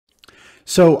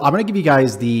So I'm going to give you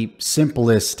guys the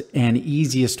simplest and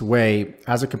easiest way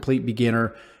as a complete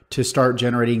beginner to start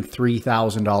generating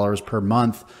 $3,000 per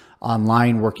month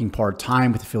online, working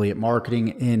part-time with affiliate marketing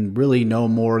in really no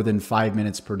more than 5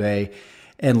 minutes per day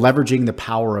and leveraging the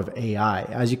power of AI.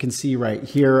 As you can see right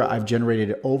here, I've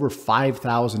generated over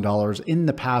 $5,000 in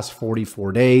the past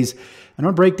 44 days. And I'm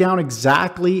gonna break down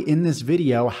exactly in this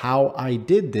video how I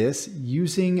did this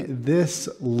using this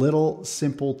little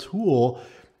simple tool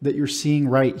that you're seeing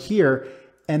right here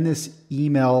and this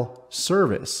email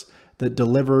service that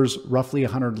delivers roughly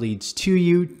 100 leads to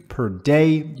you per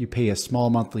day. You pay a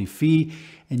small monthly fee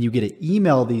and you get to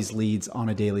email these leads on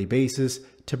a daily basis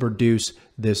to produce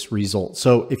this result.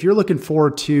 So if you're looking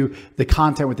forward to the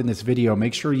content within this video,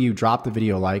 make sure you drop the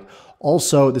video a like.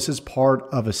 Also, this is part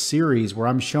of a series where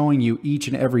I'm showing you each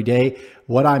and every day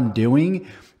what I'm doing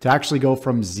to actually go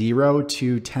from $0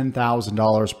 to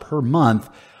 $10,000 per month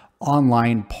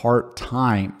online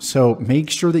part-time. So make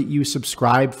sure that you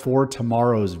subscribe for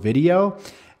tomorrow's video.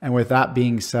 And with that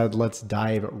being said, let's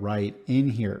dive right in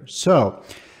here. So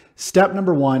step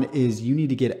number one is you need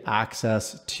to get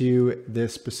access to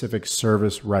this specific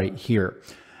service right here.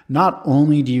 Not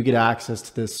only do you get access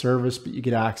to this service, but you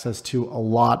get access to a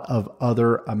lot of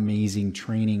other amazing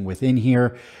training within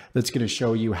here that's going to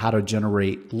show you how to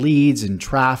generate leads and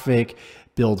traffic,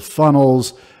 build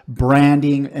funnels,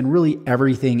 branding, and really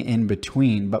everything in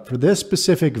between. But for this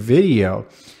specific video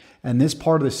and this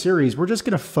part of the series, we're just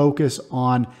going to focus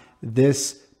on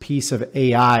this piece of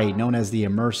AI known as the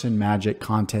Immersion Magic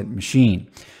Content Machine.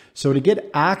 So to get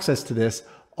access to this,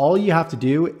 all you have to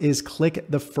do is click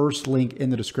the first link in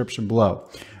the description below.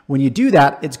 When you do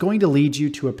that, it's going to lead you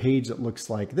to a page that looks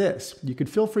like this. You can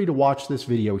feel free to watch this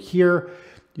video here.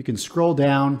 You can scroll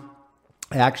down.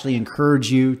 I actually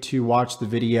encourage you to watch the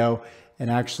video and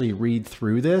actually read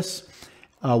through this.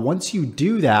 Once you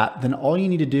do that, then all you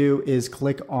need to do is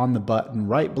click on the button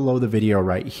right below the video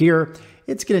right here.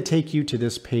 It's going to take you to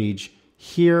this page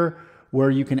here where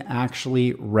you can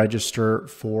actually register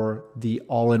for the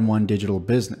all-in-one digital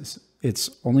business. It's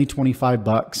only 25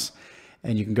 bucks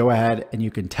and you can go ahead and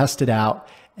you can test it out.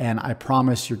 And I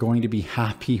promise you're going to be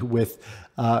happy with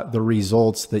the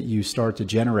results that you start to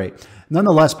generate.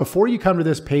 Nonetheless, before you come to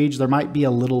this page, there might be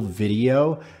a little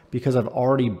video because I've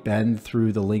already been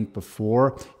through the link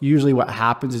before. Usually what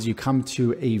happens is you come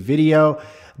to a video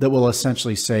that will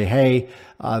essentially say, hey,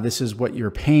 this is what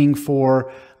you're paying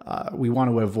for. We want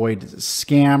to avoid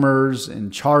scammers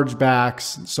and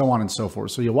chargebacks and so on and so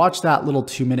forth. So you'll watch that little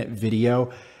 2-minute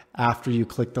video after you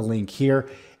click the link here.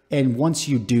 And once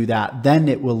you do that, then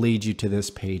it will lead you to this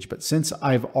page. But since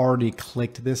I've already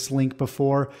clicked this link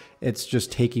before, it's just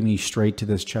taking me straight to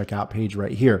this checkout page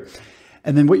right here.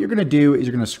 And then what you're going to do is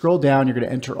you're going to scroll down, you're going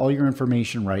to enter all your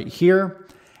information right here.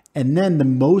 And then the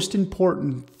most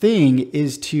important thing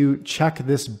is to check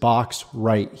this box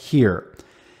right here.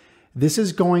 This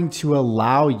is going to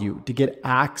allow you to get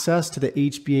access to the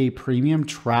HBA Premium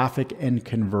traffic and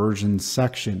conversion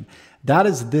section. That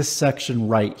is this section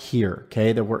right here,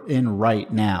 okay, that we're in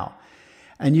right now.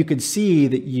 And you can see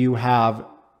that you have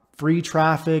free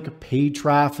traffic, paid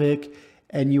traffic,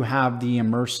 and you have the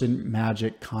Immersion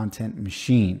Magic Content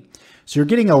Machine. So you're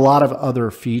getting a lot of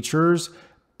other features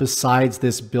besides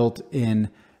this built-in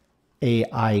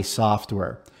AI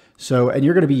software. So, and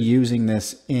you're going to be using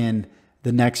this in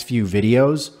the next few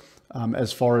videos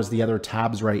as far as the other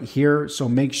tabs right here. So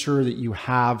make sure that you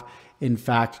have, in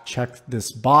fact, checked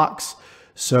this box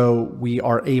so we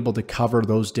are able to cover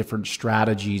those different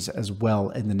strategies as well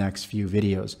in the next few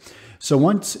videos. So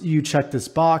once you check this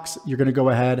box, you're going to go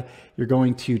ahead, you're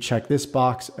going to check this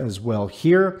box as well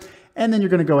here, and then you're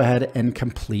going to go ahead and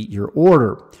complete your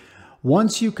order.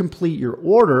 Once you complete your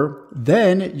order,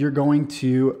 then you're going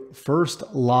to first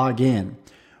log in.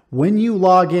 When you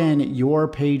log in, your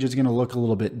page is going to look a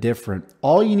little bit different.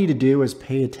 All you need to do is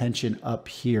pay attention up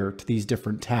here to these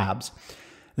different tabs.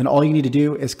 Then all you need to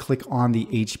do is click on the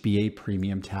HBA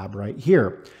Premium tab right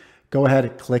here. Go ahead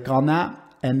and click on that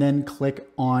and then click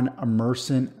on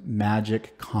Immersion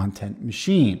Magic Content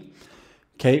Machine.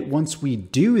 Okay, once we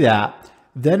do that,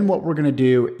 then what we're going to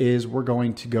do is we're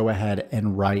going to go ahead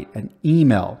and write an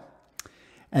email.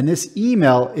 And this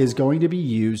email is going to be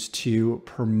used to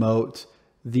promote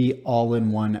the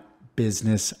All-in-One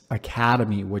Business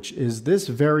Academy, which is this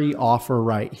very offer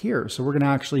right here. So we're going to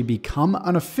actually become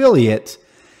an affiliate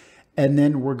and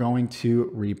then we're going to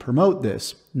re-promote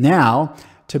this. Now,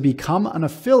 to become an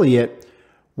affiliate,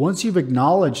 once you've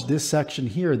acknowledged this section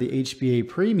here, the HBA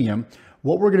Premium,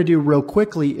 what we're going to do real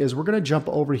quickly is we're going to jump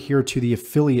over here to the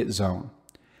affiliate zone.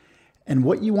 And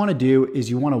what you want to do is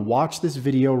you want to watch this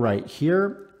video right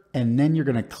here and then you're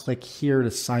going to click here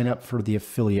to sign up for the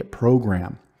affiliate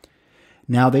program.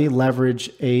 Now they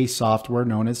leverage a software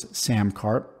known as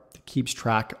Samcart that keeps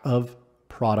track of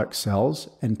product sales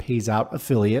and pays out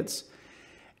affiliates.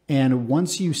 And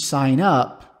once you sign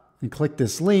up and click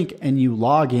this link and you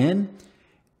log in,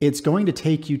 it's going to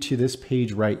take you to this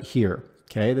page right here.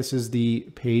 Okay, this is the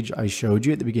page I showed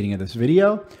you at the beginning of this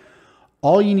video.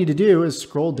 All you need to do is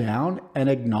scroll down and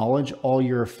acknowledge all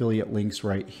your affiliate links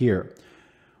right here.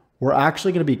 We're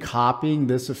actually going to be copying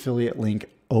this affiliate link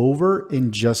over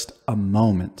in just a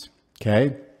moment.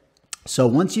 Okay, so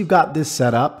once you've got this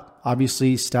set up,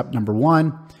 obviously step number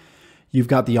one, you've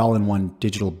got the all-in-one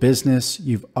digital business.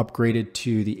 You've upgraded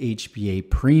to the HBA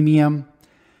Premium.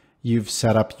 You've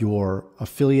set up your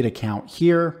affiliate account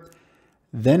here.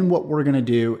 Then what we're going to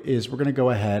do is we're going to go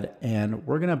ahead and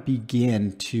we're going to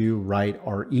begin to write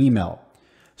our email.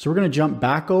 So we're going to jump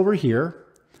back over here.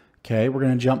 Okay, we're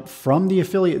going to jump from the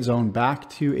affiliate zone back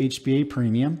to HBA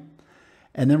Premium.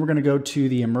 And then we're going to go to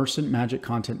the Immersant Magic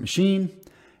Content Machine.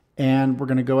 And we're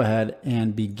going to go ahead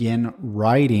and begin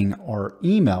writing our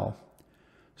email.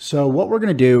 So what we're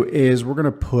going to do is we're going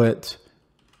to put,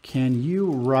 can you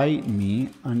write me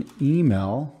an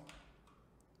email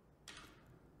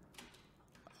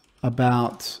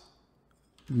about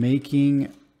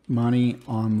making money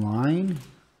online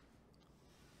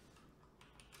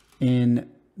in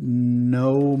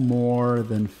no more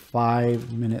than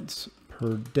 5 minutes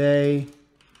per day,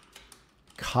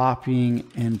 copying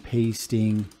and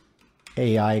pasting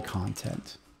AI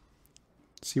content.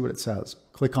 See what it says.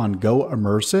 Click on Go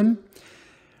Immersion.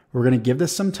 We're going to give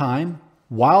this some time.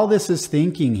 While this is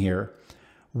thinking here,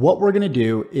 what we're going to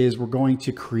do is we're going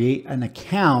to create an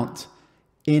account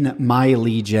in My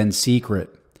Lead Gen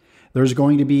Secret. There's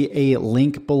going to be a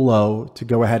link below to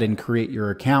go ahead and create your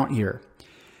account here.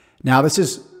 Now, this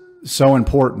is so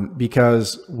important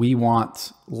because we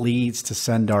want leads to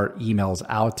send our emails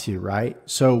out to, right?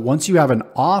 So once you have an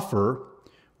offer,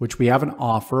 which we have an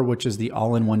offer, which is the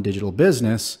all-in-one digital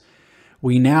business,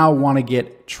 we now want to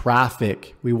get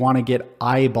traffic. We want to get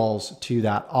eyeballs to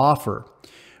that offer,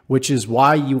 which is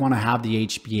why you want to have the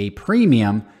HBA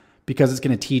Premium, because it's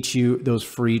going to teach you those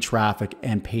free traffic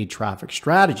and paid traffic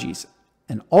strategies.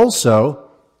 And also,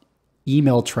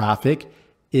 email traffic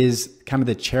is kind of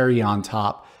the cherry on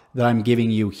top that I'm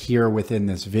giving you here within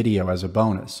this video as a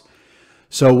bonus.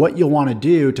 So what you'll want to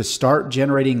do to start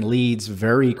generating leads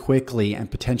very quickly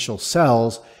and potential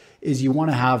sales is you want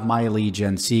to have My Lead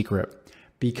Gen Secret,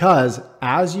 because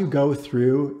as you go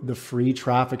through the free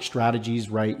traffic strategies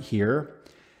right here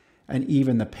and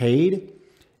even the paid,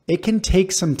 it can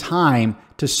take some time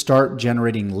to start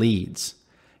generating leads.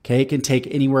 Okay, it can take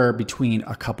anywhere between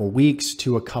a couple weeks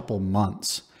to a couple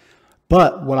months.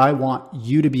 But what I want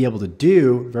you to be able to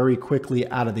do very quickly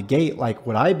out of the gate, like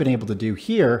what I've been able to do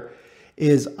here,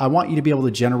 is I want you to be able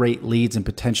to generate leads and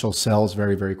potential sales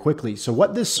very, very quickly. So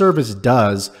what this service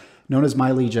does, known as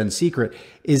My Lead Gen Secret,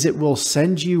 is it will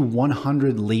send you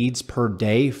 100 leads per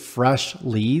day, fresh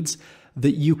leads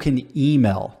that you can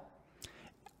email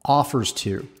offers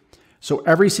to. So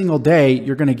every single day,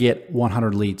 you're going to get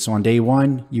 100 leads. So on day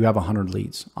one, you have 100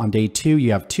 leads. On day two,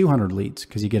 you have 200 leads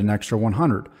because you get an extra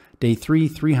 100. Day three,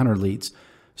 300 leads,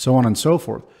 so on and so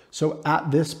forth. So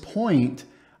at this point,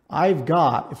 I've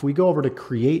got, if we go over to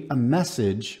create a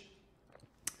message,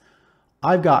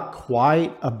 I've got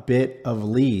quite a bit of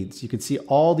leads. You can see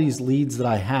all these leads that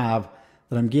I have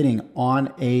that I'm getting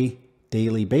on a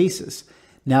daily basis.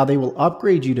 Now they will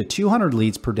upgrade you to 200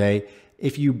 leads per day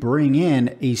if you bring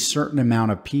in a certain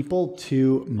amount of people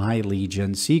to My Lead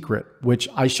Gen Secret, which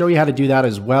I show you how to do that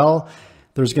as well.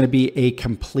 There's going to be a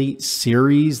complete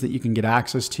series that you can get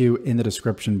access to in the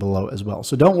description below as well.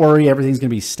 So don't worry, everything's going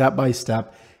to be step by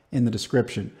step in the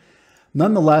description.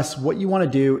 Nonetheless, what you want to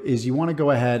do is you want to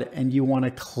go ahead and you want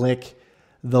to click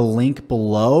the link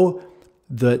below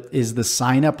that is the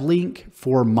sign up link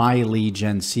for My Lead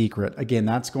Gen Secret. Again,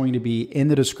 that's going to be in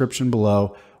the description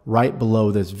below, right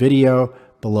below this video,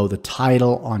 below the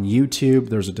title on YouTube.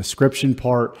 There's a description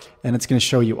part and it's going to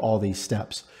show you all these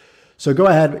steps. So go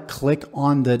ahead, click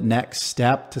on the next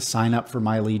step to sign up for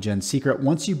My Lead Gen Secret.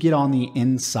 Once you get on the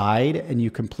inside and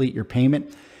you complete your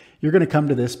payment, you're going to come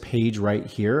to this page right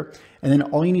here. And then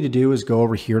all you need to do is go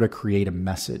over here to create a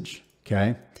message.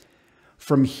 Okay.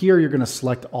 From here, you're going to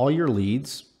select all your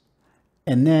leads.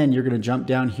 And then you're going to jump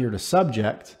down here to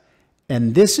subject.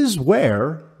 And this is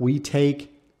where we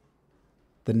take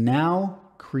the now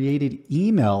created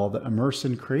email that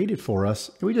Immersion created for us.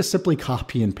 And we just simply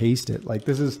copy and paste it. Like,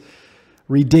 this is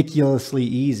ridiculously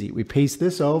easy. We paste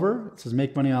this over. It says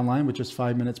make money online with just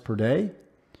 5 minutes per day.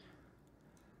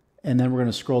 And then we're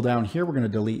going to scroll down here. We're going to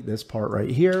delete this part right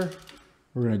here.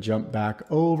 We're going to jump back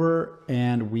over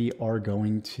and we are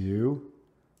going to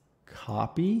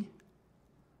copy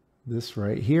this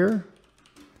right here.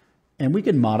 And we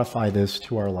can modify this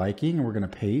to our liking, and we're going to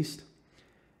paste.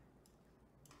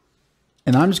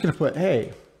 And I'm just going to put, hey,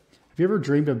 have you ever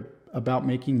dreamed about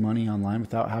making money online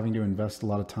without having to invest a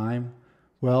lot of time?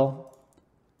 Well,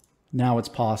 now it's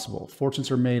possible.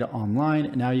 Fortunes are made online,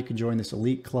 and now you can join this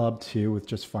elite club too with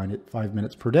just 5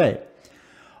 minutes per day.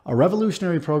 A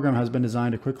revolutionary program has been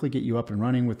designed to quickly get you up and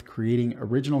running with creating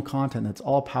original content that's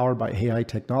all powered by AI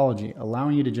technology,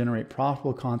 allowing you to generate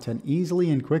profitable content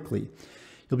easily and quickly.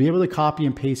 You'll be able to copy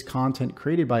and paste content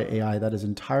created by AI that is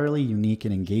entirely unique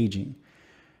and engaging.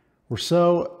 We're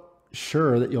so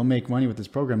sure that you'll make money with this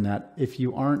program that if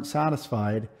you aren't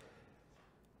satisfied,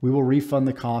 we will refund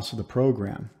the cost of the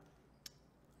program.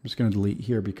 I'm just going to delete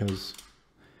here because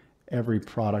every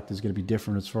product is going to be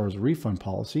different as far as a refund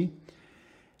policy.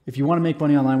 If you want to make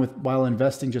money online while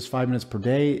investing just 5 minutes per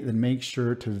day, then make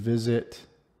sure to visit.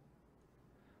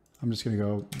 I'm just going to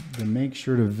go, then make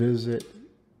sure to visit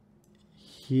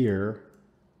here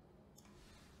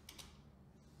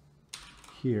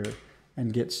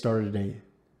and get started today.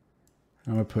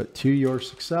 I'm going to put to your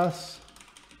success,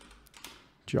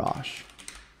 Josh.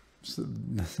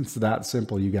 It's that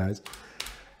simple, you guys.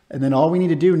 And then all we need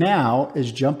to do now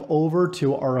is jump over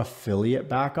to our affiliate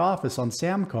back office on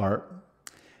Samcart.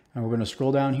 And we're going to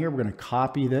scroll down here. We're going to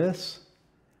copy this.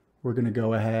 We're going to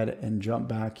go ahead and jump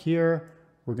back here.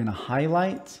 We're going to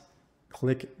highlight,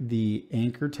 click the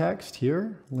anchor text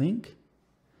here, link.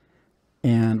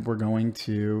 And we're going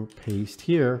to paste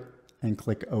here and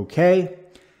click OK.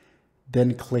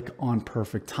 Then click on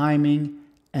perfect timing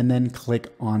and then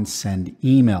click on send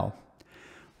email.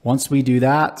 Once we do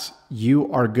that,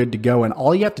 you are good to go. And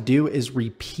all you have to do is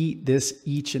repeat this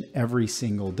each and every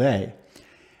single day.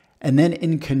 And then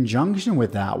in conjunction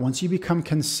with that, once you become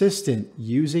consistent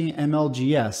using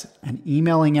MLGS and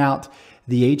emailing out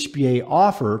the HBA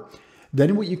offer,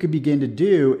 then what you could begin to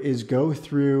do is go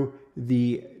through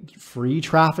the free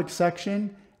traffic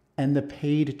section and the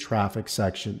paid traffic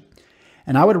section.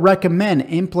 And I would recommend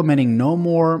implementing no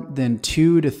more than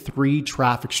 2 to 3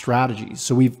 traffic strategies.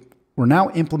 So we're now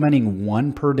implementing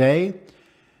 1 per day.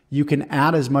 You can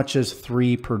add as much as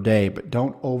 3 per day, but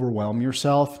don't overwhelm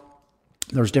yourself.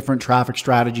 There's different traffic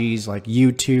strategies like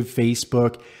YouTube,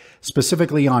 Facebook.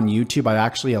 Specifically on YouTube, I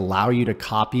actually allow you to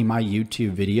copy my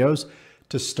YouTube videos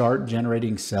to start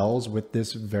generating sales with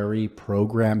this very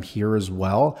program here as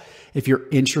well. If you're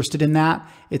interested in that,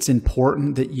 it's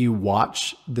important that you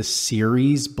watch the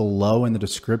series below in the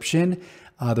description.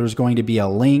 There's going to be a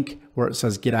link where it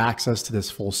says get access to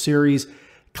this full series.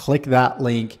 Click that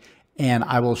link and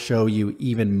I will show you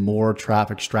even more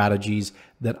traffic strategies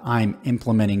that I'm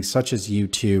implementing, such as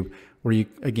YouTube, where you,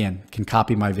 again, can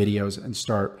copy my videos and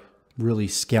start really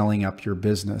scaling up your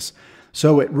business.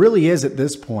 So it really is at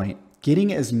this point,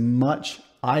 getting as much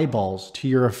eyeballs to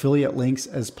your affiliate links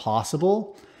as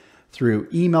possible through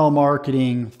email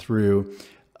marketing, through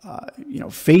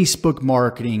Facebook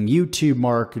marketing, YouTube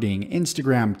marketing,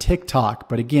 Instagram, TikTok.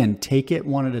 But again, take it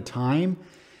one at a time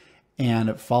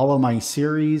and follow my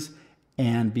series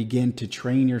and begin to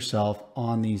train yourself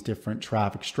on these different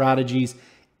traffic strategies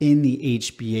in the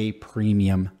HBA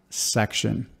Premium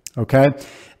section. Okay.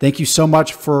 Thank you so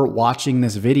much for watching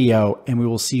this video, and we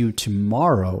will see you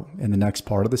tomorrow in the next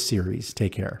part of the series.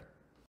 Take care.